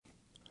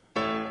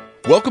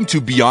Welcome to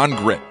Beyond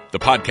Grit, the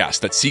podcast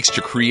that seeks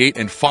to create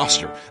and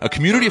foster a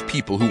community of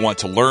people who want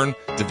to learn,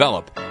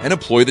 develop, and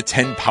employ the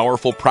 10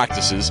 powerful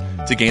practices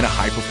to gain a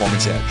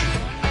high-performance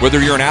edge. Whether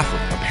you're an athlete,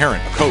 a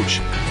parent, a coach,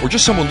 or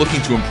just someone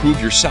looking to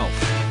improve yourself,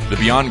 the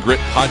Beyond Grit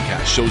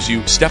podcast shows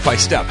you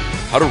step-by-step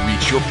how to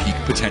reach your peak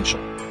potential.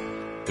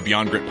 The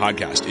Beyond Grit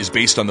podcast is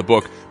based on the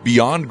book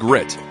Beyond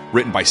Grit,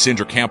 written by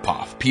Cindra,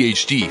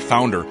 PhD,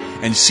 founder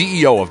and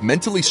CEO of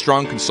Mentally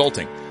Strong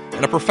Consulting,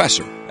 and a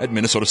professor at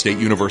Minnesota State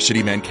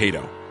University,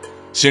 Mankato.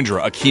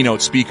 Cindra, a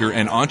keynote speaker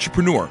and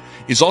entrepreneur,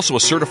 is also a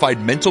certified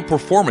mental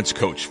performance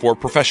coach for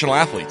professional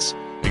athletes,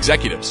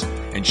 executives,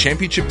 and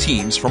championship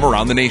teams from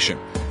around the nation,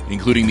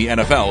 including the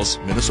NFL's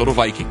Minnesota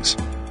Vikings.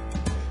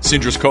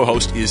 Cindra's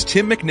co-host is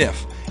Tim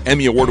McNiff,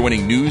 Emmy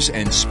Award-winning news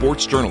and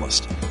sports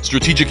journalist,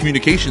 strategic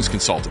communications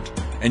consultant,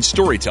 and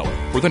storyteller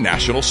for the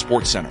National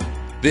Sports Center.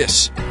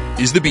 This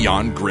is the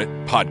Beyond Grit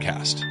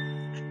podcast.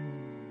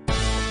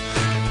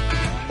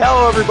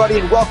 Hello, everybody,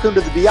 and welcome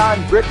to the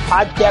Beyond Grit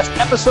podcast,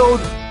 episode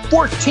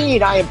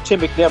 14. I am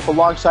Tim McNiff,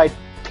 alongside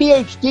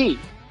PhD,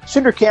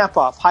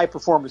 Cindra,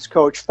 high-performance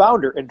coach,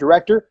 founder, and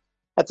director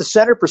at the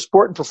Center for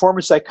Sport and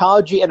Performance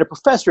Psychology, and a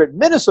professor at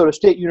Minnesota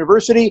State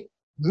University,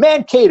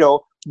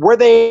 Mankato, where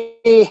they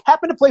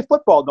happen to play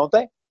football, don't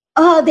they?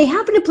 They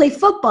happen to play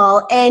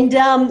football, and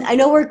I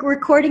know we're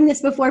recording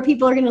this before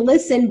people are going to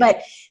listen,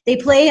 but they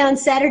play on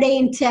Saturday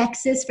in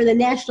Texas for the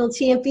national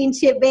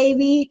championship,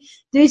 baby,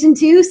 Division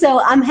II. So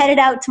I'm headed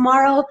out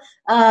tomorrow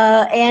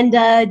and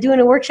doing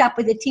a workshop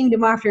with the team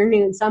tomorrow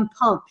afternoon, so I'm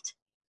pumped.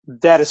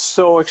 That is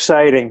so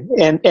exciting.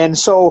 And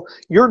so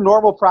your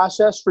normal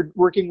process for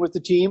working with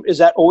the team, is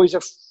that always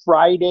a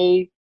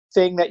Friday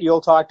thing that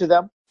you'll talk to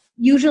them?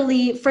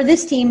 Usually for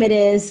this team it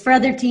is. For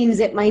other teams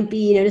it might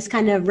be, just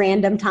kind of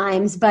random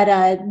times. But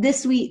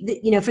this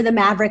week, for the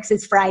Mavericks,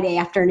 it's Friday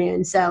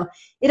afternoon. So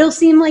it'll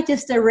seem like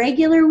just a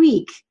regular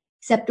week,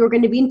 except we're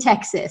going to be in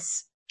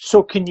Texas.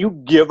 So can you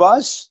give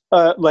us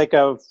like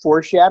a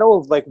foreshadow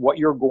of like what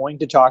you're going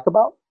to talk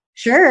about?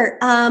 Sure.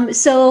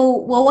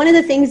 One of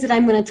the things that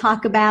I'm going to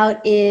talk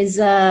about is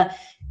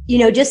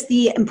just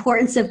the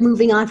importance of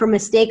moving on from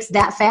mistakes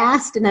that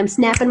fast. And I'm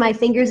snapping my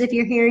fingers if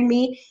you're hearing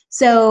me.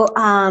 So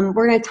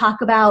we're going to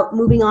talk about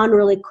moving on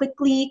really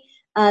quickly.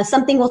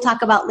 Something we'll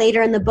talk about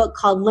later in the book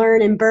called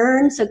Learn and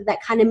Burn. So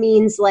that kind of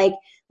means like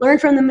learn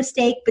from the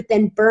mistake, but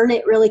then burn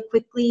it really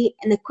quickly.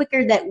 And the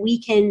quicker that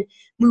we can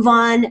move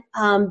on,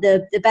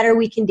 the better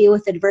we can deal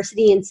with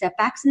adversity and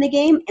setbacks in the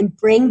game and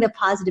bring the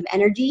positive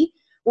energy.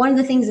 One of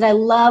the things that I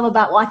love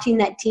about watching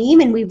that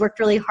team, and we've worked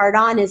really hard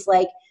on, is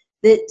like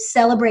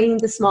celebrating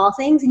the small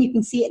things, and you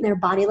can see it in their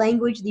body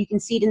language. You can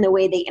see it in the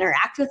way they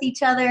interact with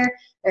each other,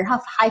 their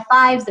high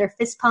fives, their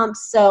fist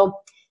pumps. So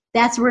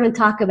that's what we're going to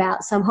talk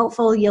about. So I'm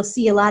hopeful you'll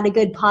see a lot of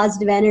good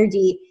positive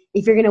energy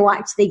if you're going to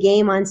watch the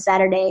game on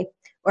Saturday,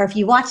 or if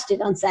you watched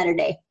it on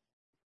Saturday.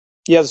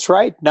 Yeah, that's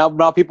right.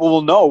 Now people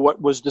will know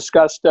what was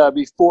discussed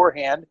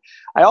beforehand.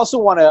 I also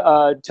want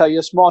to tell you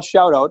a small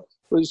shout out.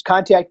 I was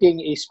contacting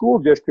a school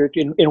district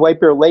in White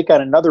Bear Lake on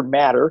another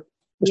matter.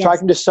 I was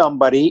talking to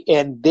somebody,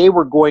 and they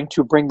were going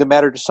to bring the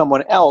matter to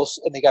someone else,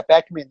 and they got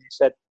back to me and they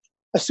said,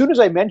 as soon as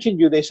I mentioned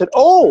you, they said,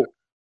 oh,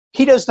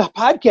 he does the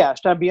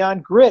podcast on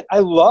Beyond Grit. I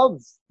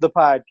love the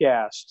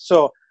podcast.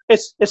 So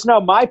it's now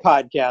my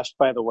podcast,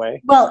 by the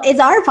way. Well, it's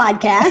our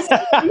podcast.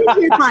 It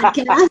is your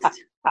podcast.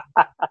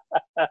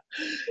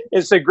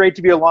 It's great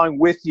to be along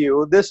with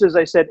you. This is,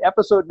 I said,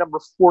 episode number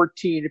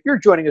 14. If you're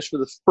joining us for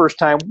the first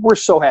time, we're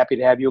so happy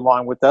to have you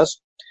along with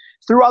us.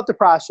 Throughout the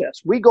process,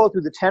 we go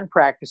through the 10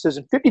 practices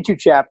and 52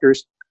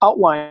 chapters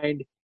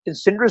outlined in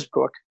Cindra's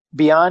book,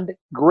 Beyond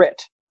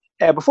Grit.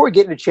 Before we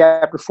get into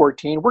chapter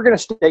 14, we're going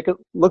to take a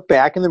look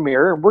back in the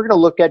mirror, and we're going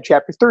to look at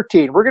chapter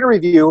 13. We're going to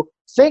review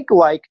Think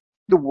Like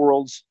the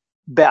World's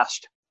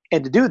Best.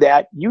 And to do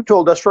that, you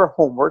told us for our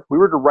homework, we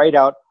were to write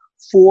out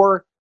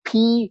 4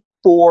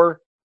 P4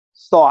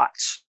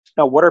 thoughts.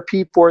 Now, what are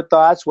P4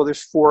 thoughts? Well,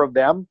 there's 4 of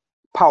them: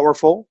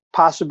 powerful,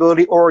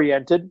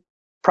 possibility-oriented,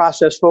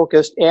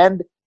 process-focused,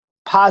 and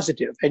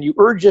positive. And you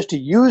urge us to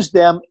use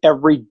them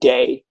every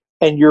day.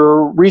 And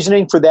your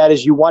reasoning for that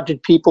is you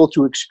wanted people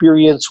to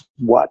experience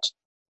what?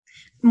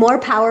 More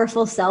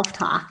powerful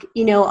self-talk.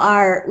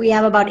 We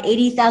have about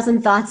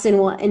 80,000 thoughts in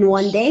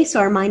one day,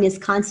 so our mind is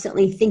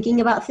constantly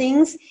thinking about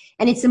things.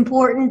 And it's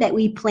important that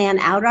we plan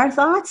out our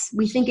thoughts.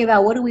 We think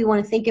about what do we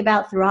want to think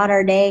about throughout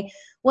our day,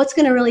 what's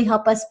going to really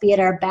help us be at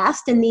our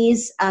best. And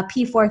these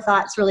P4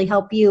 thoughts really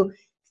help you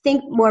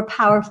think more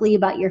powerfully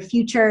about your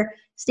future,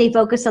 stay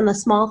focused on the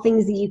small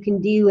things that you can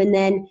do, and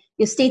then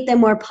you state them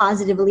more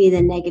positively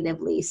than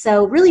negatively.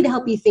 So really to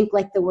help you think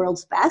like the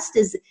world's best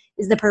is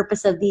the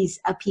purpose of these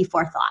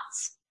P4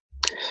 thoughts.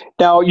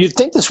 Now, you'd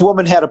think this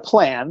woman had a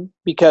plan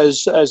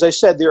because, as I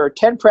said, there are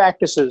 10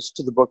 practices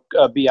to the book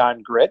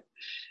Beyond Grit.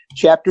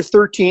 Chapter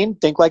 13,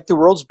 Think Like the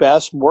World's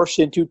Best, morphs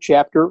into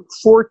chapter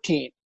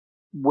 14,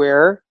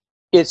 where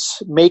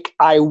it's make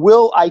I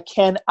will, I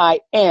can, I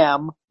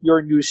am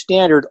your new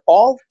standard,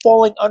 all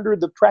falling under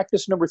the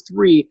practice number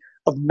 3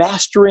 of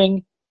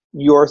mastering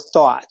your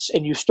thoughts.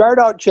 And you start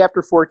out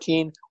chapter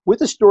 14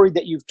 with a story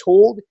that you've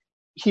told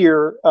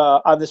here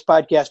on this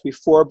podcast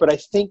before, but I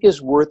think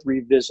is worth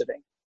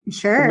revisiting.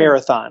 Sure. The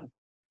marathon.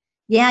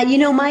 Yeah,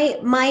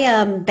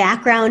 my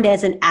background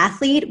as an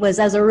athlete was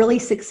as a really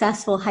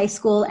successful high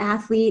school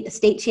athlete, a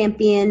state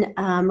champion,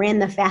 ran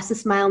the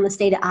fastest mile in the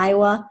state of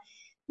Iowa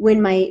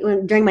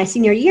during my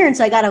senior year, and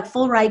so I got a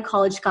full ride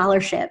college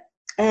scholarship.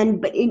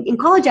 But in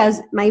college,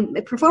 my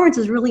performance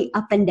was really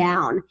up and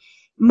down,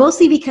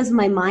 mostly because of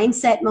my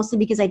mindset, mostly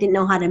because I didn't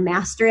know how to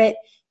master it,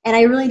 and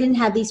I really didn't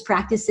have these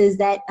practices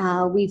that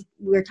we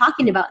were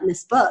talking about in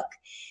this book.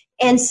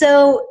 And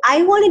so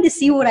I wanted to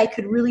see what I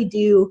could really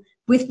do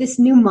with this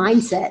new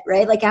mindset,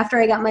 right? Like after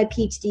I got my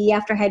PhD,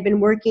 after I had been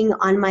working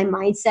on my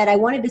mindset, I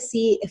wanted to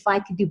see if I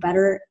could do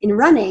better in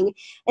running.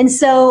 And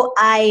so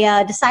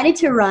I decided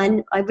to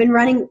run. I've been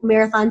running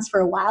marathons for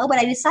a while, but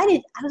I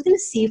decided I was going to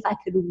see if I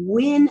could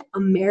win a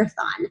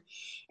marathon.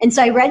 And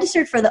so I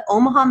registered for the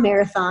Omaha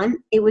Marathon.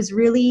 It was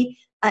really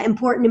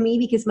important to me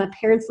because my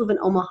parents live in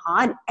Omaha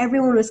and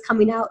everyone was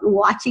coming out and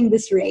watching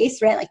this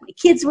race, right? Like my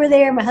kids were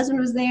there, my husband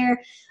was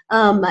there,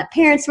 my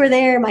parents were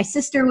there, my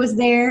sister was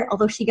there,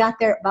 although she got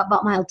there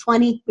about mile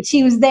 20, but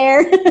she was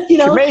there. She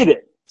made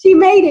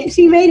it.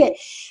 She made it.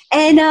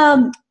 And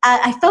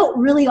I felt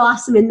really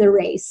awesome in the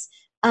race.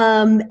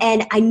 And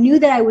I knew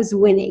that I was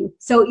winning.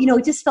 So,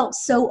 it just felt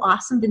so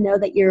awesome to know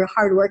that your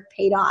hard work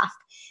paid off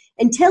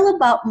until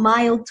about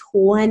mile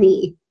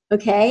 20.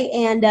 Okay.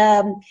 And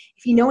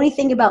if you know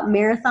anything about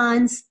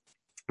marathons,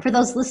 for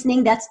those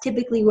listening, that's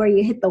typically where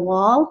you hit the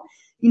wall,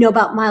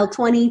 about mile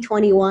 20,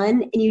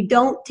 21, and you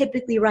don't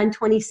typically run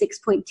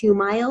 26.2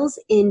 miles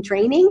in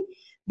training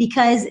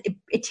because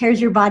it tears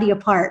your body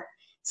apart.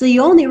 So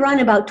you only run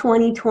about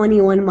 20,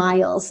 21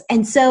 miles.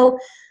 And so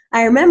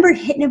I remember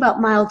hitting about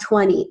mile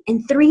 20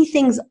 and three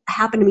things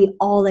happened to me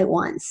all at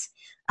once.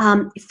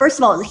 First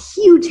of all, it was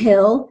a huge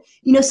hill,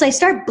 so I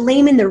start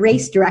blaming the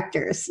race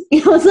directors.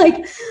 It's like,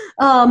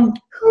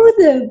 who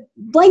the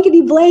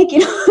blankety blank,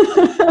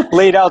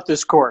 laid out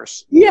this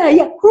course. Yeah.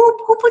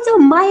 Who puts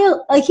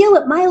a hill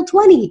at mile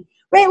 20,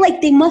 right?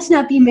 Like they must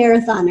not be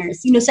marathoners,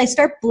 so I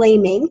start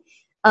blaming,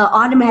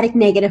 automatic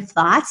negative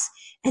thoughts.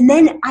 And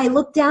then I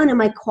look down and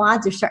my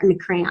quads are starting to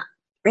cramp,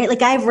 right?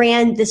 Like I've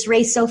ran this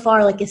race so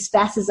far, like as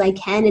fast as I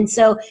can. And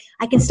so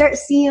I can start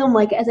seeing them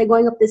like as I'm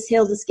going up this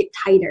hill, just get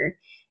tighter.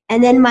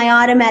 And then my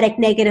automatic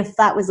negative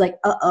thought was like,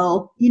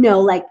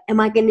 like, am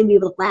I going to be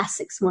able to last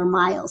 6 more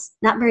miles?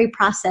 Not very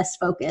process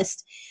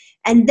focused.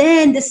 And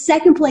then the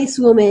second place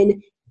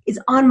woman is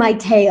on my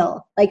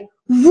tail, like,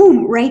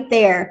 boom, right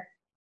there.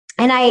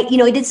 And I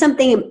did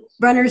something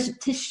runners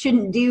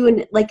shouldn't do.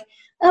 And like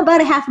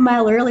about a half a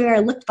mile earlier, I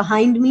looked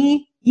behind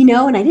me,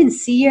 and I didn't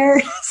see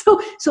her. So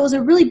it was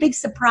a really big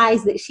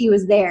surprise that she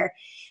was there.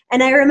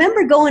 And I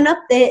remember going up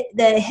the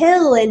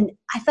hill and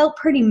I felt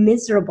pretty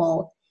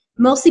miserable.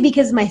 Mostly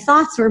because my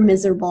thoughts were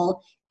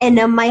miserable. And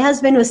my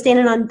husband was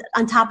standing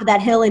on top of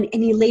that hill, and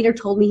he later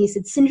told me, he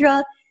said,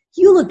 Cindra,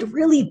 you looked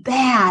really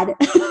bad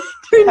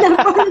during that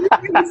part of the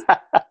race.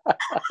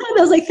 And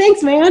I was like,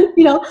 thanks, man.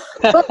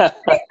 But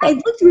I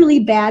looked really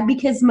bad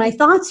because my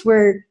thoughts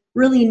were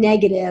really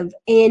negative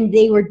and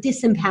they were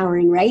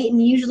disempowering, right?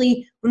 And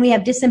usually when we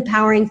have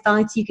disempowering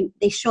thoughts,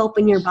 they show up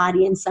in your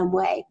body in some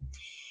way.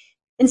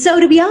 And so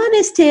to be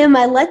honest, Tim,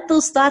 I let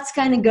those thoughts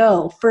kind of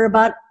go for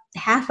about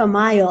half a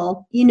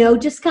mile,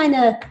 just kind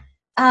of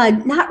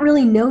not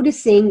really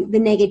noticing the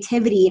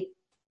negativity.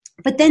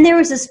 But then there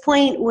was this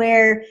point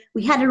where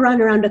we had to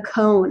run around a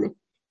cone.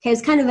 Okay, it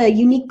was kind of a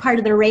unique part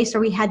of the race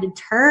where we had to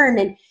turn.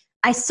 And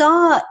I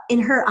saw in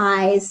her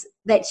eyes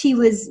that she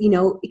was,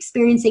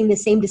 experiencing the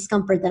same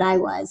discomfort that I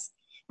was.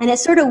 And it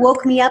sort of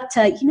woke me up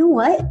to,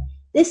 what?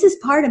 This is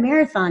part of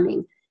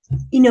marathoning.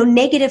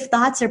 Negative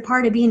thoughts are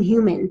part of being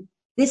human.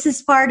 This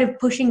is part of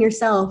pushing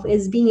yourself,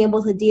 is being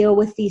able to deal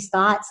with these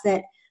thoughts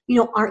that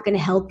aren't going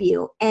to help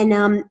you.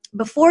 And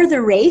before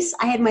the race,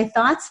 I had my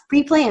thoughts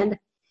pre-planned.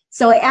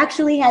 So I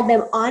actually had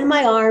them on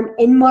my arm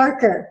in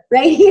marker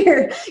right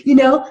here,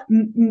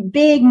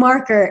 big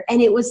marker.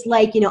 And it was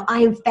like, I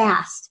am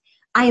fast.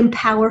 I am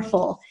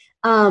powerful.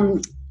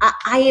 I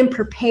am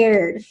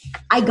prepared.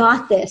 I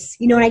got this,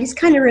 and I just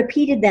kind of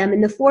repeated them.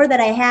 And the 4 that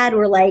I had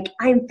were like,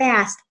 I am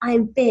fast. I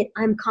am fit.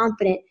 I'm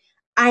confident.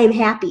 I am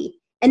happy.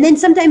 And then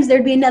sometimes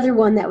there'd be another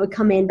one that would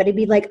come in, but it'd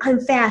be like, I'm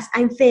fast,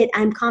 I'm fit,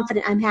 I'm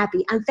confident, I'm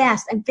happy. I'm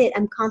fast, I'm fit,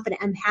 I'm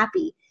confident, I'm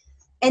happy.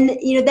 And,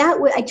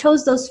 I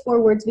chose those 4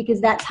 words because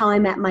that's how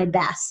I'm at my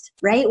best,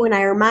 right? When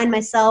I remind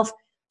myself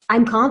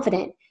I'm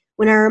confident,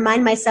 when I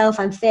remind myself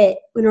I'm fit,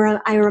 when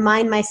I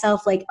remind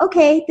myself like,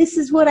 okay, this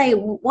is what I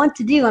want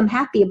to do. I'm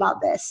happy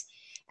about this.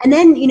 And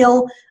then,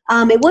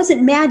 it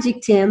wasn't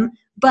magic, Tim,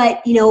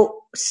 but,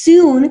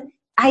 soon,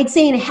 I'd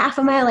say in a half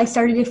a mile, I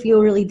started to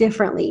feel really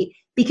differently.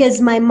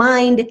 Because my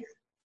mind,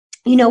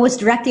 was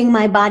directing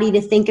my body to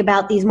think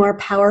about these more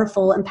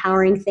powerful,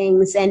 empowering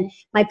things. And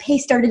my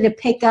pace started to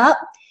pick up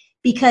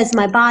because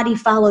my body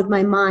followed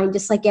my mind,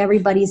 just like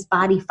everybody's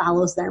body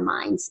follows their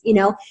minds,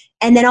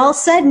 And then all of a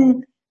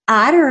sudden,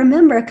 I don't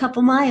remember a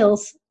couple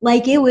miles.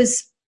 Like it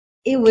was,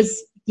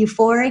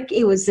 euphoric.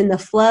 It was in the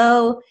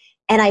flow.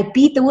 And I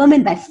beat the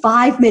woman by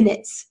 5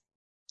 minutes.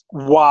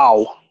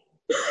 Wow.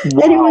 And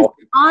it was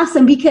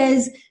awesome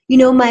because,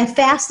 my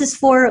fastest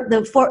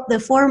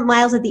the 4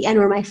 miles at the end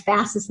were my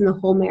fastest in the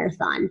whole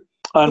marathon.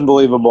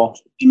 Unbelievable.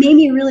 It made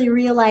me really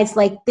realize,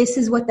 this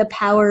is what the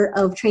power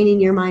of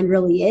training your mind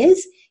really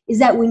is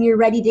that when you're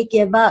ready to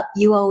give up,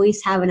 you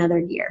always have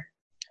another gear.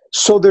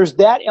 So there's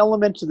that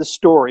element to the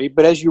story,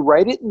 but as you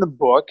write it in the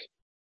book,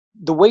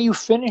 the way you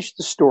finish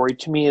the story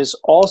to me is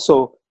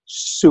also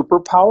super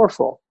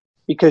powerful,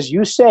 because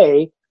you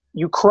say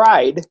you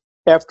cried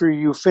after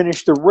you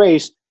finished the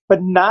race,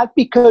 but not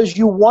because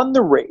you won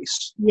the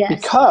race.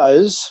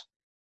 Yes.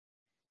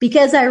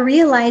 Because I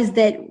realized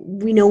that,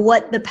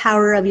 what the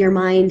power of your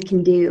mind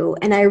can do.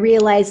 And I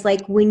realized,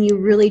 when you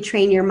really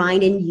train your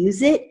mind and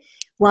use it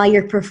while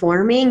you're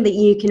performing, that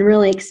you can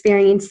really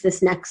experience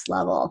this next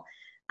level.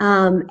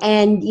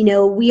 And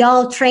we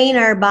all train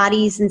our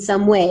bodies in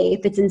some way.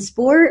 If it's in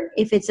sport,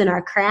 if it's in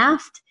our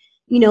craft,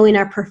 in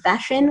our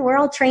profession, we're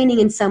all training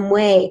in some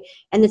way.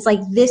 And it's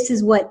this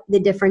is what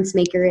the difference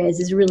maker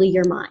is really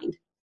your mind.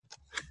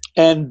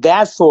 And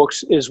that,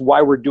 folks, is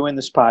why we're doing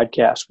this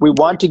podcast. We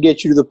want to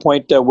get you to the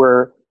point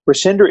where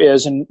Cindra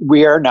is, and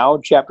we are now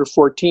in chapter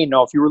 14.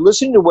 Now, if you were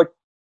listening to what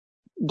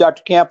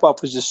Dr.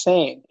 Kampoff was just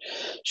saying,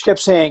 she kept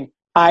saying,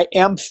 I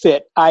am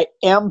fit, I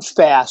am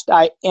fast,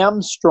 I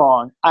am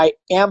strong, I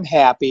am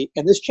happy.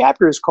 And this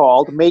chapter is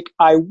called Make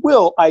I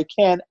Will, I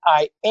Can,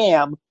 I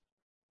Am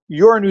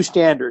Your New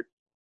Standard.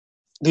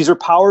 These are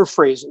power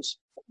phrases,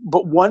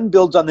 but one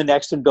builds on the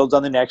next and builds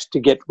on the next to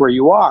get where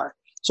you are.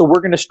 So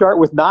we're going to start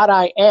with not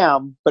I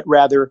am, but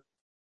rather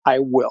I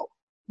will.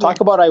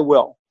 Talk about I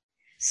will.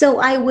 So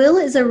I will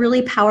is a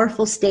really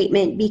powerful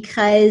statement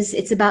because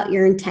it's about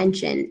your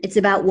intention. It's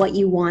about what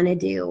you want to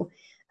do.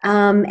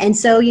 And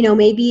so,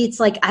 maybe it's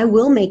I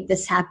will make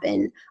this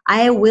happen.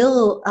 I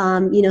will,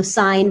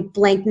 sign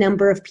blank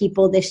number of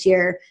people this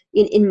year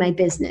in my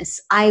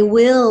business. I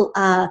will,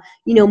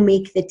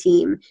 make the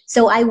team.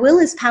 So I will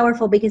is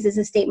powerful because it's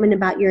a statement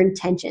about your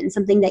intention,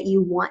 something that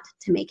you want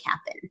to make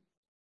happen.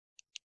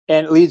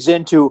 And it leads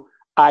into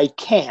I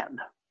can.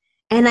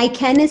 And I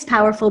can is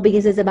powerful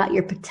because it's about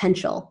your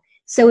potential.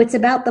 So it's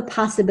about the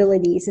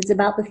possibilities. It's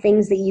about the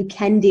things that you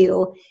can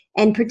do.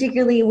 And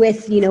particularly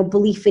with,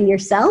 belief in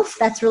yourself,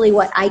 that's really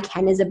what I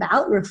can is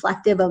about,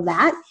 reflective of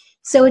that.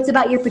 So it's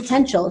about your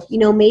potential.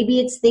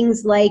 Maybe it's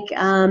things like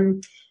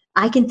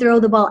I can throw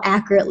the ball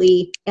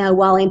accurately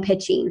while I'm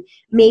pitching.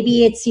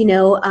 Maybe it's,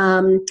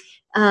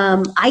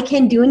 I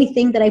can do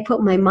anything that I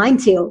put my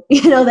mind to.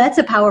 That's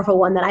a powerful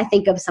one that I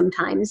think of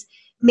sometimes.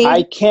 Maybe,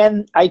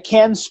 I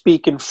can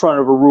speak in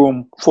front of a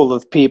room full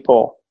of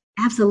people.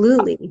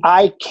 Absolutely.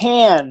 I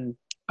can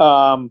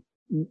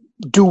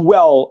do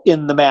well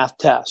in the math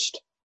test.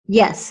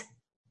 Yes.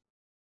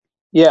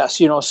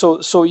 Yes,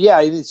 so yeah,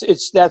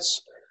 it's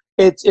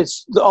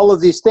all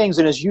of these things.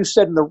 And as you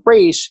said in the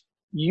race,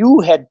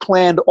 you had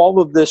planned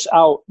all of this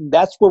out.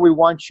 That's where we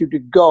want you to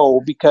go,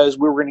 because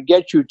we were going to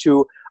get you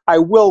to I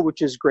will,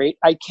 which is great,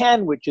 I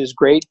can, which is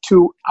great,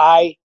 to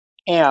I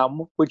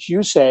am, which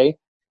you say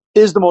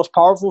is the most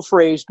powerful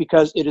phrase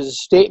because it is a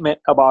statement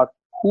about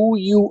who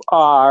you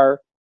are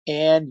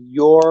and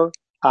your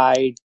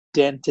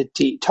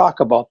identity. Talk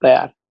about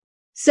that.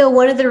 So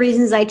one of the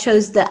reasons I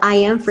chose the I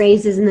am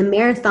phrases in the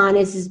marathon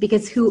is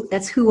because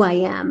that's who I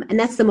am. And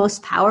that's the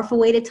most powerful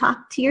way to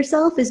talk to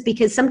yourself, is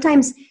because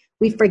sometimes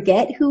we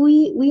forget who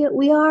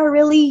we are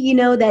really,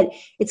 that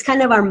it's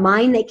kind of our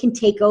mind that can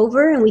take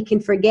over, and we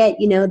can forget,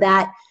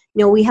 that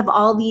we have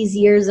all these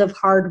years of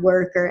hard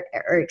work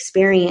or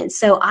experience.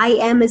 So I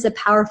am is a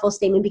powerful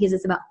statement because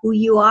it's about who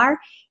you are.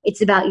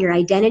 It's about your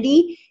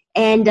identity.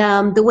 And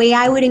the way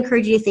I would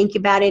encourage you to think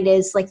about it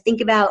is think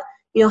about,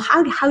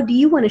 how do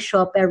you want to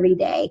show up every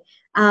day?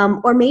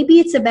 Or maybe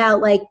it's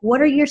about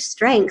what are your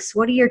strengths?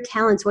 What are your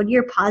talents? What are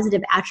your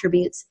positive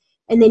attributes?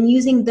 And then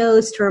using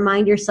those to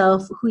remind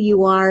yourself who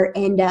you are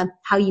and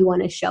how you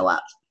want to show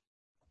up.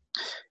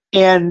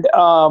 And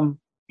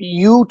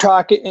you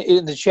talk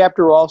in the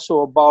chapter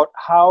also about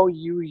how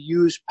you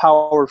use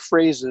power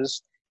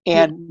phrases,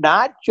 and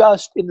not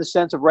just in the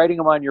sense of writing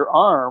them on your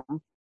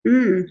arm.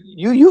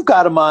 You've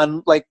got them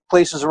on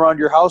places around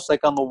your house,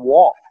 on the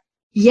wall.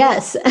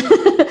 Yes.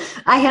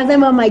 I have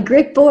them on my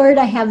grit board.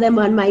 I have them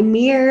on my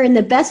mirror. And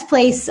the best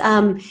place,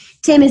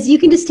 Tim, is you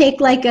can just take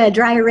a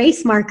dry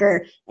erase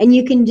marker and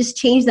you can just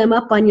change them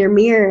up on your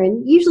mirror.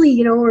 And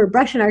usually, we're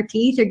brushing our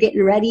teeth or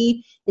getting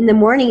ready in the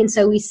morning. And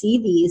so we see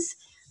these.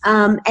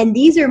 And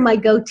these are my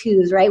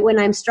go-tos, right? When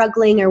I'm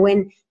struggling or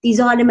when these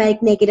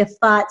automatic negative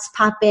thoughts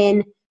pop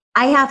in,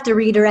 I have to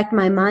redirect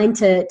my mind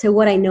to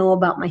what I know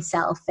about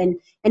myself and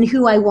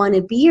who I want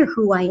to be or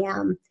who I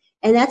am.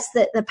 And that's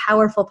the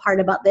powerful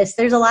part about this.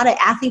 There's a lot of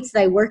athletes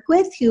that I work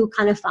with who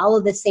kind of follow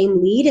the same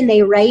lead, and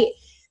they write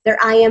their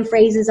I am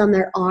phrases on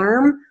their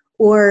arm,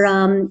 or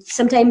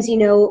sometimes,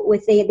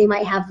 they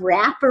might have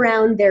wrap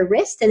around their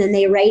wrist, and then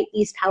they write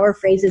these power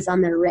phrases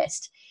on their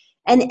wrist.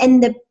 And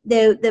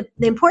the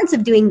importance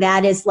of doing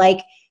that is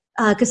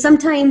because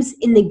sometimes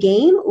in the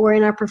game or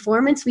in our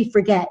performance, we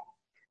forget.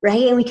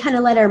 right? And we kind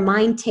of let our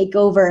mind take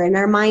over. And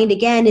our mind,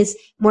 again, is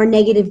more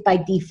negative by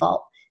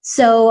default.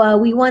 So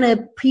we want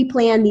to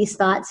pre-plan these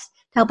thoughts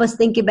to help us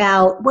think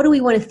about what do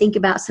we want to think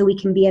about so we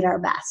can be at our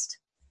best.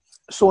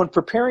 So in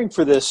preparing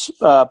for this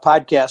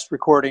podcast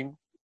recording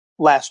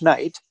last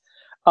night,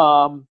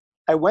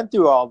 I went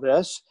through all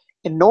this,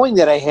 and knowing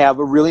that I have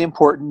a really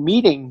important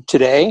meeting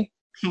today,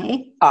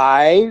 Okay.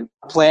 I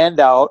planned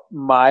out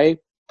my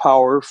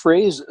power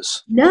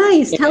phrases.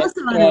 Nice. Tell us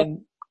about it.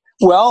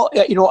 Well,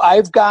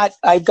 I've got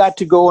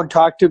to go and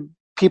talk to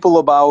people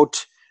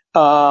about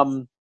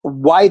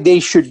why they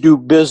should do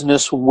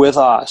business with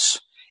us.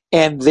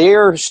 And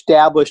they're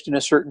established in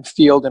a certain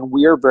field, and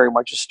we are very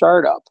much a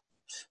startup.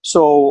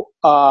 So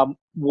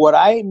what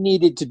I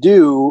needed to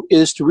do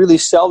is to really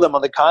sell them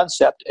on the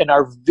concept and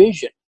our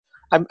vision.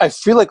 I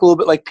feel like a little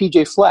bit like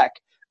PJ Fleck.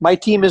 My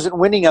team isn't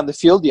winning on the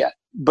field yet,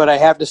 but I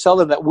have to sell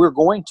them that we're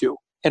going to,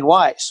 and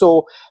why.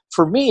 So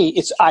for me,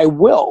 it's I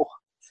will.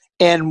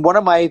 And one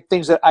of my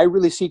things that I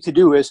really seek to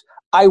do is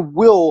I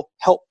will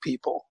help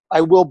people.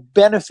 I will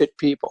benefit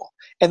people.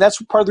 And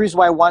that's part of the reason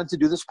why I wanted to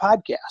do this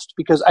podcast,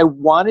 because I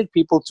wanted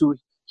people to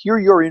hear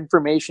your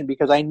information,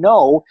 because I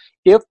know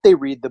if they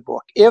read the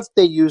book, if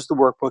they use the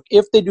workbook,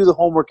 if they do the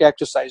homework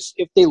exercise,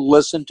 if they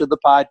listen to the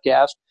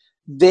podcast,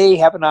 they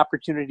have an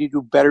opportunity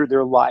to better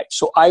their lives.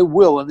 So I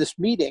will, in this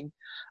meeting,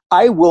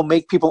 I will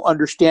make people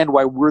understand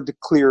why we're the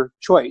clear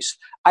choice.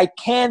 I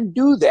can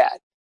do that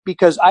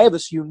because I have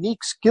this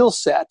unique skill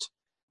set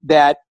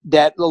that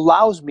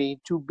allows me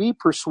to be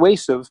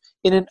persuasive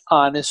in an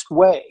honest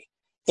way.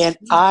 And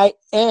I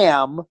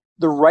am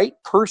the right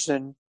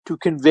person to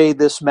convey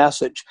this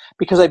message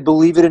because I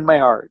believe it in my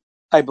heart.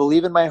 I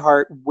believe in my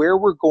heart where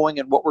we're going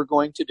and what we're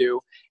going to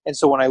do. And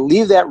so when I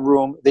leave that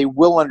room, they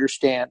will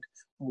understand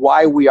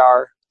why we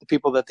are the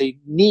people that they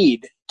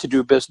need to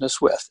do business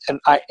with. And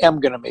I am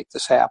going to make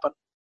this happen.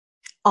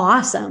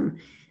 Awesome.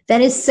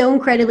 That is so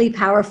incredibly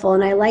powerful.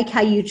 And I like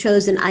how you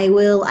chose an I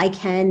will, I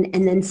can,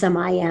 and then some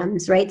I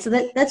ams, right?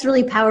 So that's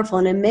really powerful.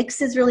 And a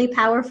mix is really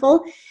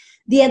powerful.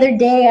 The other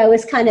day, I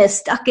was kind of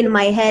stuck in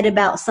my head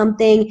about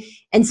something.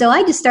 And so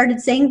I just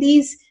started saying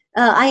these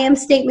I am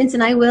statements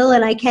and I will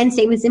and I can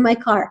statements in my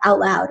car out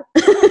loud,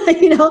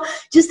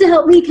 just to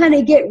help me kind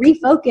of get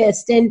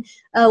refocused. And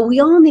we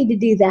all need to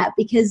do that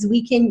because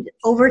we can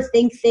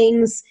overthink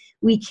things.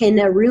 We can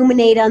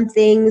ruminate on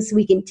things.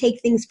 We can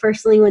take things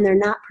personally when they're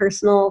not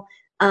personal.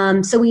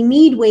 So we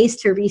need ways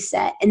to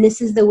reset. And this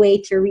is the way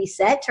to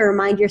reset, to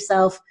remind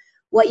yourself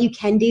what you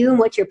can do and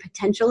what your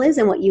potential is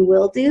and what you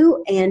will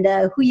do and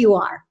who you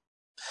are.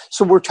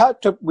 So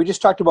we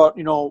just talked about,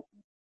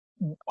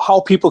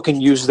 how people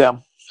can use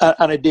them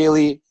on a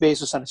daily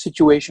basis, on a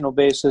situational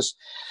basis.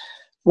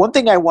 One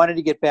thing I wanted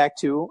to get back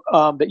to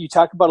that you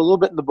talked about a little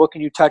bit in the book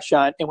and you touched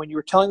on, and when you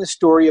were telling the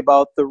story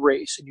about the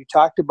race and you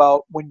talked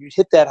about when you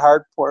hit that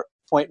hard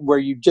point where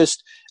you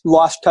just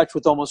lost touch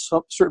with almost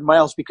certain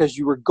miles because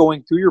you were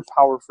going through your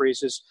power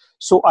phrases.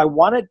 So I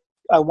want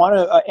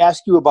to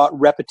ask you about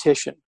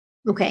repetition.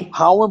 Okay.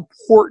 How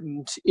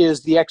important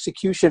is the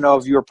execution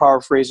of your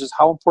power phrases?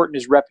 How important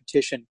is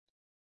repetition?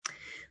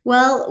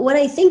 Well, what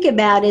I think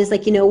about is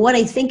what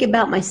I think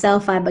about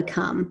myself, I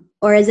become.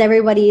 Or as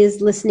everybody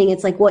is listening,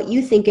 it's like what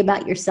you think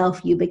about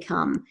yourself, you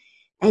become.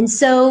 And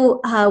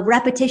so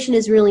repetition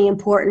is really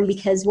important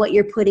because what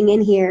you're putting in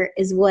here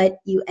is what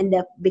you end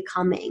up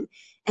becoming.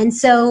 And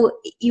so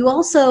you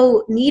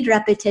also need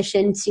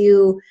repetition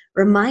to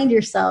remind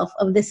yourself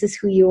of this is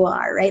who you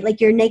are, right?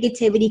 Like your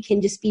negativity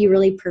can just be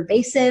really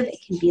pervasive. It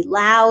can be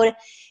loud.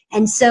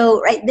 And so,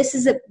 right, this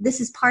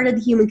is part of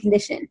the human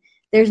condition.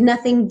 There's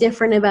nothing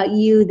different about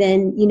you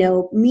than,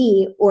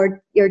 me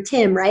or your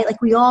Tim, right?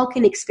 Like we all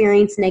can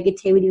experience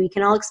negativity. We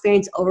can all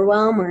experience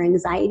overwhelm or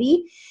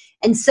anxiety.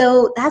 And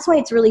so that's why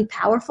it's really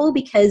powerful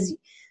because,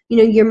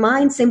 your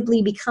mind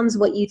simply becomes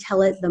what you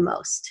tell it the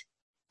most.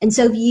 And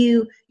so if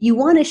you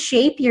want to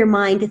shape your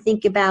mind to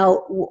think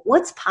about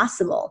what's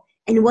possible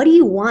and what do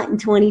you want in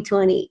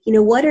 2020?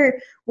 What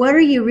are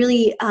you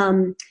really,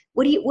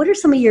 what are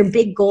some of your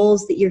big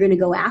goals that you're going to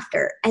go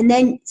after? And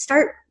then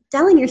start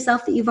telling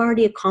yourself that you've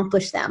already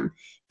accomplished them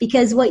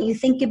because what you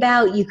think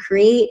about, you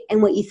create,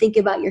 and what you think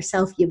about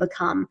yourself, you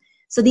become.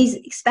 So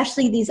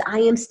especially these I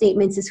am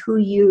statements is who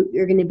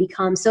you're going to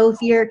become. So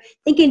if you're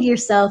thinking to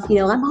yourself,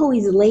 I'm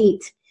always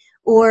late,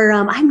 or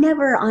I'm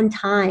never on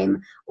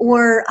time,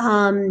 or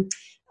I'm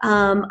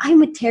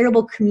a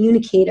terrible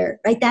communicator,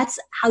 right? That's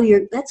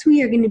who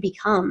you're going to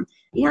become.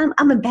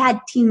 I'm a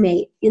bad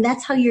teammate.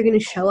 That's how you're going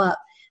to show up.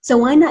 So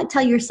why not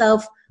tell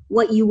yourself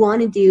what you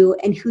want to do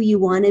and who you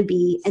want to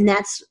be, and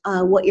that's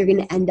what you're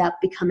going to end up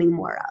becoming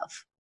more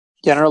of.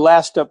 Yeah, in our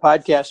last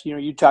podcast,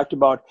 you talked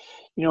about,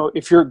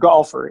 if you're a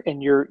golfer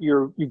and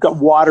you've got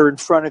water in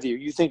front of you,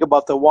 you think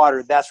about the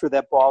water, that's where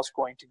that ball's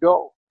going to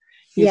go.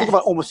 You think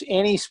about almost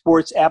any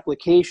sports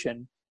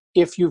application.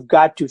 If you've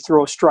got to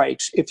throw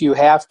strikes, if you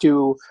have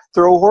to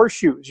throw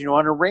horseshoes,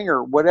 on a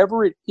ringer,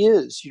 whatever it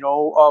is,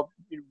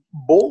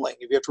 bowling,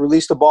 if you have to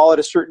release the ball at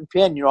a certain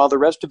pin, all the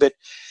rest of it,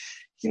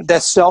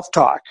 that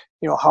self-talk,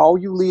 how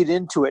you lead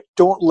into it.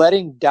 Don't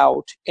letting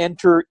doubt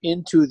enter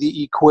into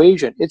the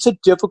equation. It's a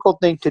difficult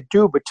thing to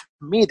do, but to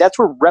me, that's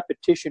where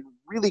repetition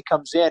really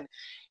comes in.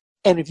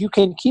 And if you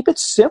can keep it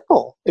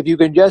simple, if you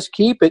can just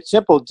keep it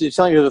simple, to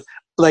tell you,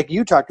 like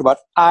you talked about,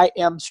 I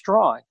am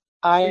strong,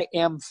 I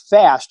am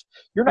fast.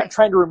 You're not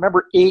trying to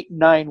remember 8,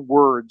 9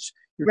 words.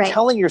 You're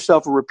telling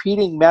yourself a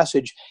repeating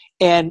message,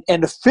 and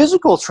a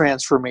physical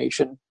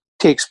transformation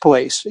takes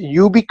place.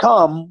 You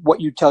become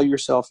what you tell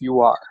yourself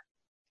you are.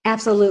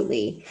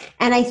 Absolutely.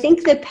 And I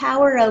think the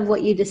power of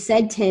what you just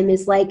said, Tim,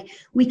 is like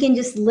we can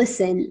just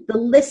listen. The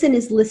listen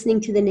is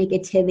listening to the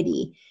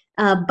negativity.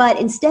 But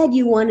instead,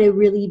 you want to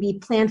really be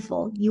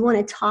planful. You want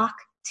to talk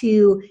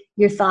to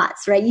your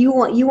thoughts, right? You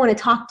want to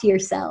talk to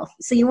yourself.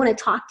 So you want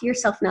to talk to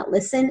yourself, not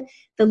listen.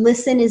 The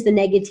listen is the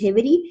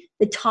negativity.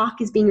 The talk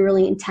is being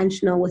really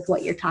intentional with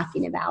what you're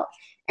talking about.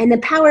 And the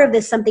power of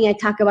this, something I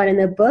talk about in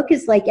the book,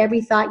 is like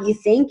every thought you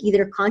think,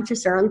 either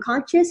conscious or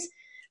unconscious,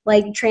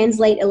 like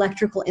translate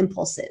electrical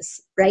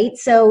impulses, right?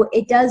 So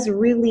it does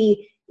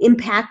really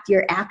impact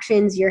your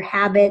actions, your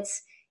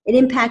habits. It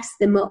impacts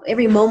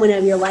every moment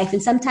of your life.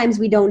 And sometimes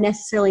we don't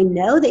necessarily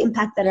know the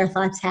impact that our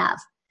thoughts have.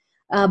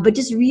 But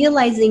just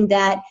realizing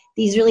that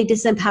these really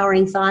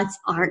disempowering thoughts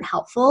aren't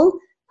helpful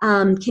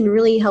can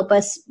really help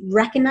us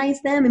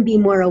recognize them and be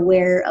more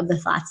aware of the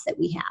thoughts that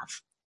we have.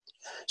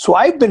 So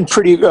I've been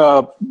pretty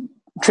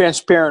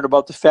transparent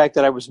about the fact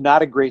that I was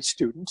not a great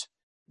student,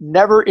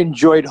 never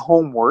enjoyed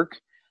homework.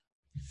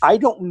 I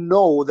don't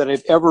know that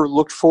I've ever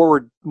looked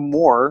forward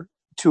more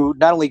to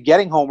not only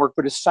getting homework,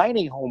 but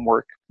assigning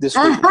homework this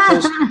week.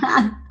 Because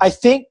I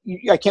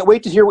can't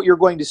wait to hear what you're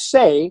going to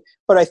say,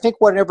 but I think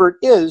whatever it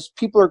is,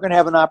 people are going to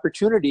have an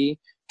opportunity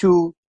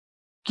to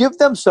give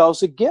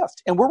themselves a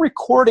gift. And we're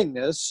recording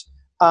this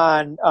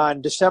on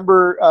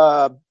December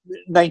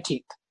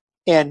 19th.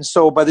 And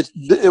so by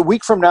the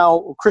week from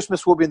now,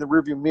 Christmas will be in the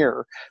rearview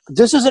mirror. But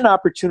this is an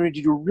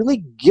opportunity to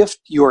really gift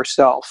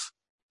yourself,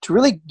 to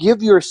really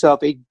give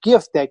yourself a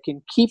gift that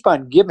can keep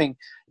on giving,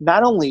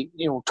 not only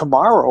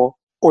tomorrow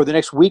or the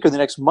next week or the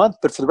next month,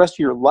 but for the rest of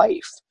your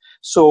life.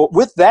 So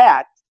with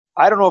that,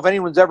 I don't know if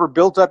anyone's ever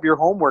built up your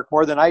homework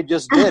more than I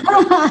just did.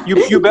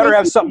 You better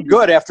have something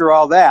good after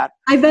all that.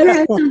 I better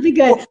have something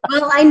good.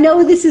 Well, I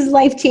know this is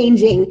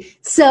life-changing.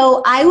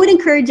 So I would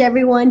encourage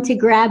everyone to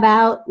grab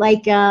out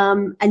like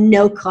a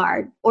note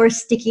card or a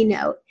sticky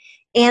note.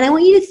 And I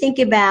want you to think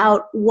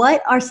about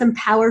what are some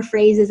power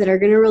phrases that are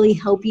going to really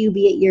help you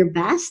be at your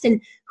best, and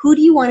who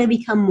do you want to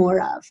become more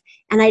of?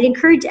 And I'd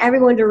encourage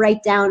everyone to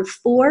write down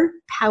 4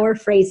 power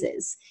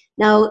phrases.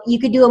 Now, you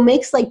could do a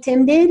mix like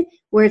Tim did,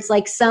 where it's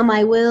like some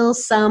I will,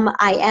 some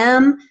I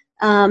am,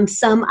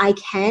 some I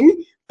can.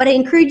 But I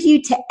encourage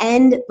you to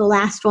end the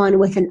last one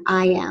with an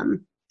I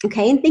am.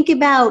 Okay, and think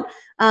about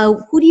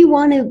who do you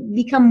want to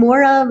become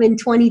more of in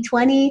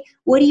 2020?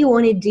 What do you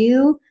want to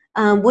do?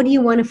 What do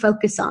you want to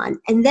focus on?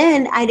 And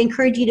then I'd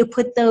encourage you to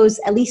put those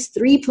at least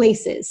 3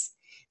 places.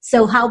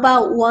 So how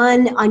about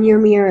one on your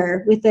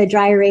mirror with a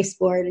dry erase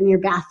board in your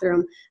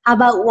bathroom? How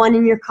about one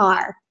in your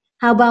car?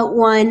 How about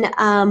one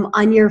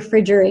on your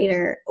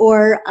refrigerator,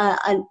 or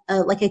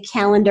like a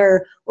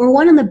calendar, or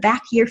one on the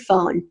back of your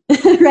phone,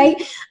 right?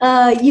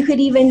 You could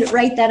even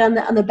write that on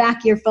the back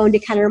of your phone to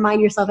kind of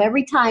remind yourself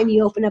every time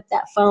you open up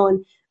that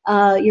phone,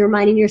 you're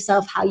reminding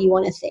yourself how you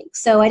want to think.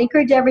 So I'd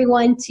encourage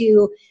everyone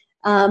to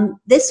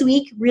this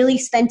week really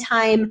spend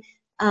time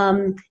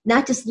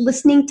not just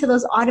listening to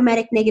those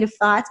automatic negative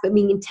thoughts, but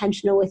being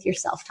intentional with your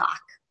self-talk.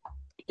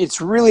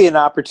 It's really an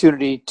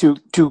opportunity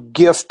to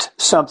gift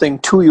something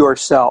to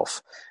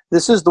yourself.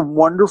 This is the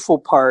wonderful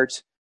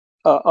part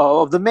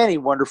of the many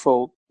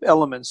wonderful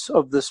elements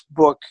of this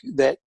book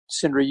that,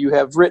 Cindra, you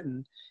have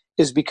written,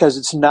 is because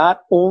it's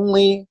not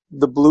only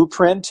the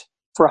blueprint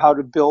for how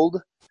to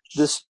build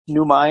this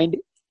new mind,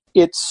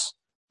 it's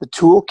the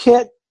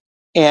toolkit,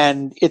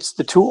 and it's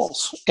the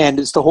tools, and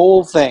it's the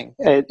whole thing.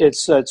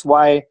 It's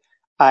why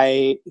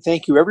I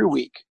thank you every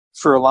week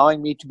for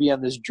allowing me to be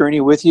on this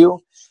journey with you.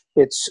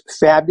 It's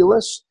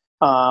fabulous.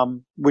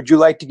 Would you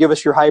like to give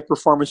us your high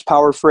performance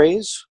power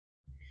phrase?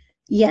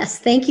 Yes,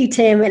 thank you,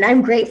 Tim. And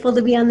I'm grateful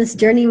to be on this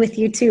journey with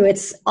you too.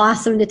 It's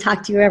awesome to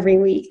talk to you every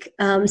week.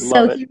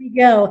 So here we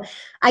go.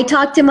 I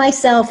talk to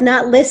myself,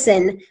 not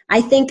listen.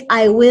 I think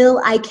I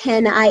will, I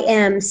can, I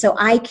am, so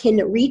I can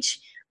reach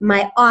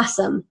my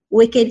awesome,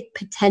 wicked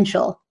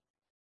potential.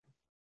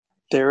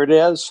 There it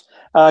is.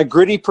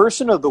 Gritty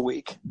person of the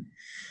week.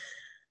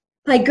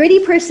 My gritty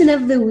person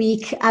of the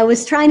week, I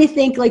was trying to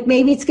think like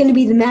maybe it's going to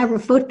be the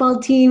Maverick football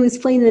team who's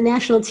playing the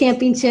national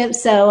championship,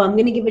 so I'm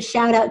going to give a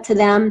shout out to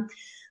them.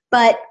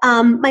 But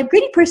my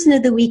gritty person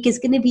of the week is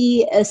going to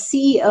be a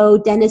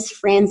CEO, Dennis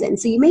Franzen.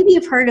 So you maybe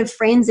have heard of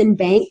Franzen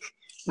Bank.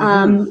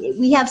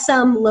 We have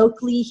some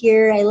locally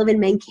here. I live in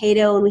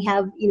Mankato, and we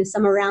have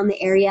some around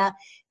the area.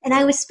 And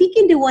I was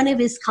speaking to one of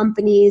his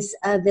companies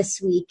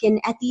this week, and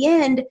at the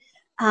end,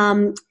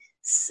 an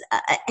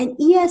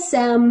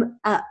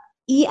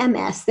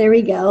EMS, there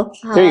we go.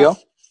 There you go.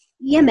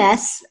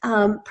 EMS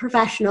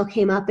professional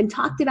came up and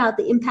talked about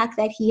the impact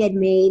that he had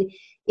made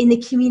in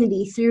the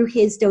community through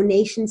his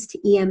donations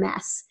to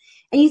EMS.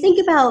 And you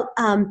think about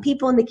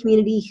people in the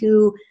community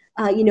who,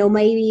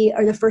 maybe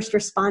are the first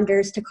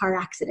responders to car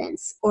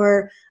accidents,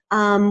 or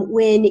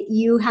when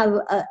you have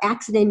an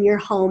accident in your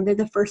home, they're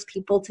the first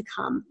people to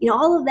come.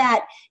 All of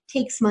that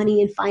takes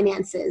money and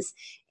finances.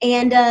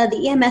 And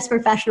the EMS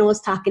professional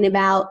was talking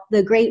about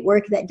the great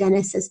work that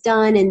Dennis has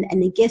done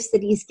and the gifts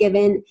that he's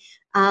given.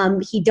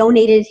 He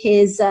donated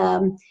his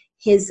hangar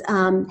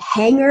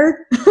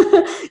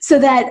so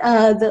that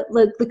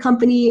the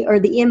company, or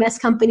the EMS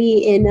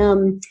company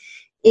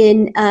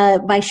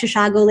by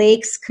Chisago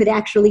Lakes, could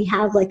actually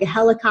have like a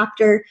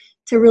helicopter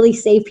to really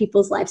save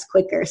people's lives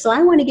quicker. So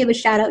I want to give a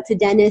shout out to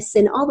Dennis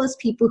and all those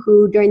people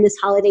who during this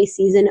holiday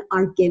season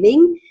are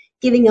giving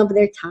of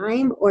their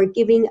time or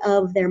giving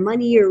of their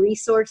money or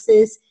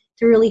resources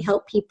to really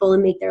help people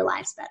and make their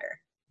lives better.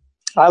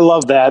 I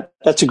love that.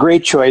 That's a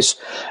great choice.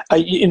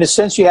 In a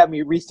sense, you have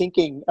me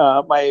rethinking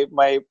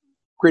my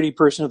gritty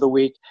person of the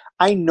week.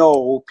 I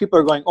know people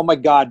are going, oh my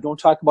God, don't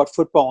talk about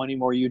football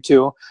anymore, you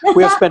two.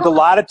 We have spent a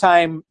lot of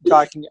time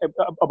talking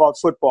about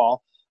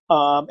football,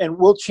 and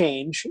we'll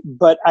change.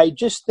 But I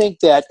just think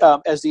that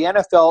as the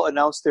NFL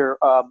announced their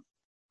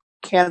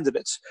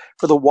candidates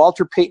for the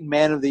Walter Payton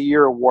Man of the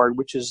Year award,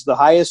 which is the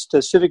highest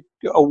civic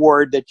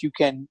award that you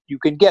can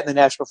get in the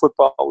National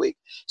Football League,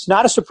 it's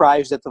not a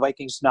surprise that the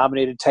Vikings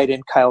nominated tight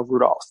end Kyle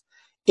Rudolph.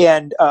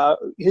 And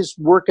his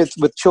work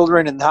with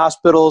children in the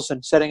hospitals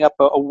and setting up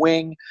a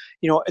wing,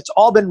 it's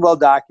all been well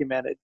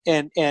documented.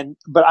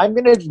 But I'm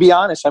going to be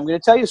honest. I'm going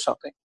to tell you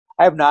something.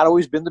 I have not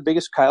always been the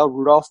biggest Kyle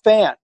Rudolph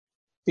fan,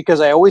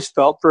 because I always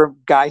felt for a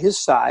guy his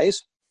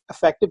size,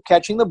 effective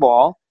catching the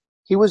ball,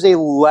 he was a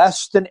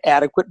less than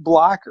adequate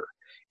blocker.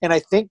 And I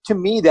think to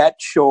me that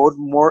showed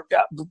more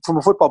from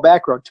a football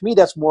background. To me,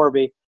 that's more of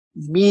a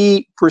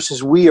me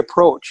versus we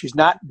approach. He's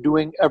not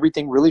doing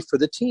everything really for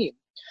the team.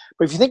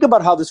 But if you think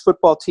about how this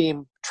football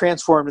team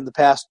transformed in the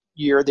past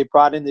year, they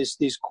brought in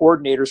these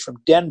coordinators from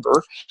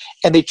Denver,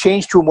 and they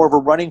changed to a more of a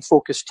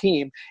running-focused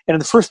team. And in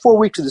the first 4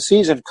 weeks of the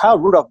season, Kyle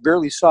Rudolph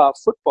barely saw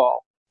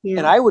football. Yeah.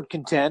 And I would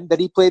contend that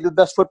he played the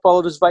best football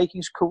of his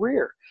Vikings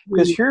career.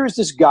 Because here's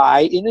this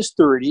guy in his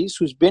 30s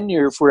who's been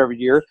here for every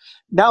year,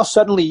 now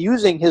suddenly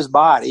using his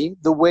body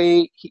the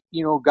way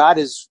God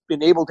has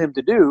enabled him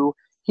to do.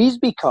 He's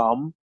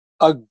become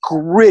a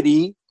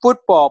gritty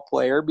football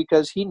player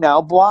because he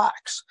now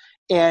blocks.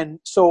 And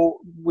so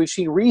we've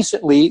seen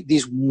recently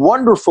these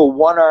wonderful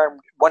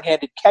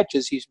one-handed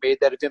catches he's made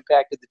that have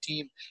impacted the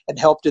team and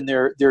helped in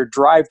their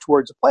drive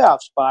towards a playoff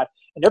spot.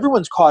 And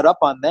everyone's caught up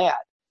on that.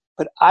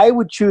 But I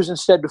would choose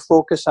instead to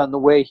focus on the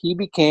way he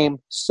became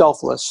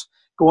selfless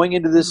going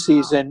into this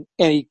season.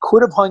 And he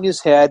could have hung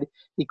his head.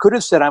 He could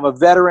have said, I'm a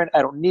veteran.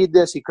 I don't need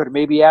this. He could have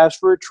maybe asked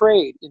for a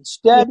trade.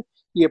 Instead,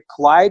 he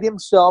applied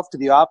himself to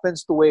the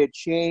offense the way it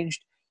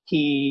changed.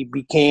 He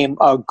became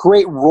a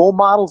great role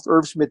model for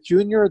Irv Smith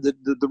Jr.,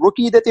 the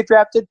rookie that they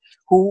drafted,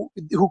 who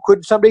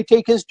could someday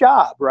take his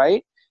job,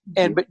 right?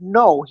 But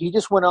no, he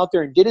just went out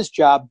there and did his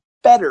job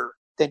better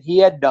than he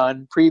had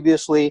done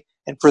previously.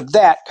 And for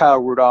that, Kyle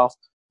Rudolph,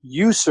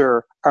 you,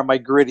 sir, are my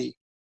gritty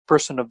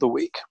person of the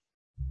week.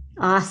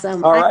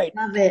 Awesome. All right.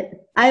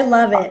 I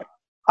love it.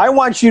 I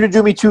want you to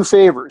do me two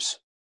favors.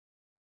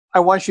 I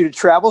want you to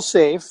travel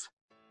safe.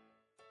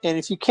 And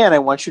if you can, I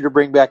want you to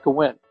bring back a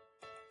win.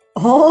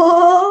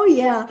 Oh,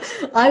 yeah.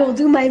 I will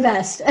do my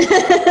best.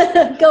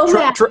 Go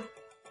back.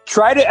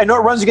 Try to, I know it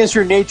runs against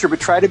your nature, but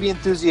try to be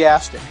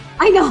enthusiastic.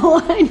 I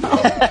know.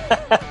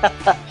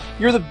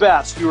 You're the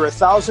best. You're a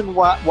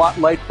 1,000-watt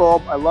light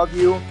bulb. I love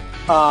you.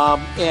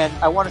 And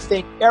I want to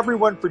thank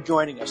everyone for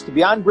joining us. The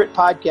Beyond Grit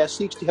podcast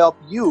seeks to help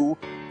you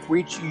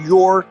reach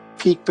your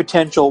peak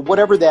potential,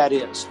 whatever that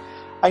is.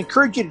 I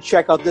encourage you to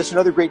check out this and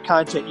other great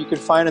content you can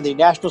find on the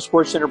National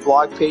Sports Center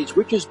blog page,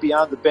 which is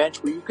Beyond the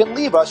Bench, where you can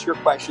leave us your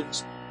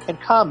questions and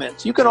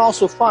comments. You can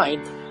also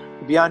find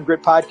the Beyond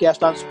Grit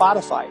podcast on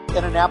Spotify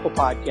and an Apple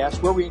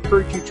podcast, where we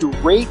encourage you to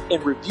rate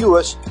and review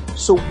us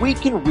so we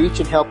can reach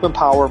and help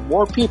empower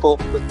more people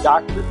with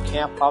Dr.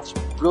 Kamphoff's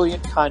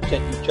brilliant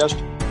content you just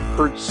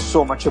heard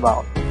so much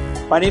about.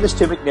 My name is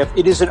Tim McNiff.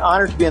 It is an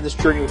honor to be on this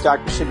journey with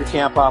Dr. Cindra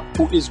Kamphoff,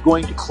 who is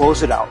going to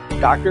close it out.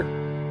 Doctor?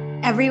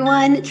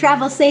 Everyone,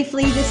 travel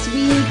safely this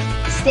week,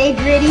 stay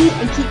gritty,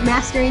 and keep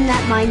mastering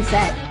that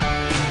mindset.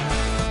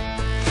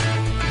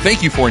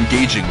 Thank you for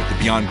engaging with the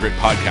Beyond Grit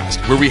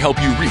podcast, where we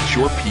help you reach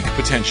your peak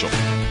potential.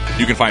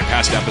 You can find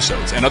past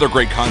episodes and other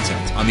great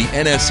content on the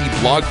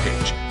NSC blog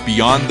page,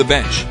 Beyond the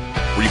Bench,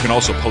 where you can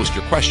also post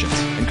your questions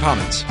and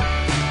comments.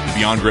 The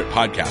Beyond Grit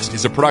podcast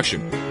is a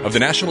production of the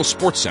National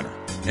Sports Center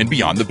and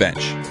Beyond the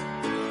Bench.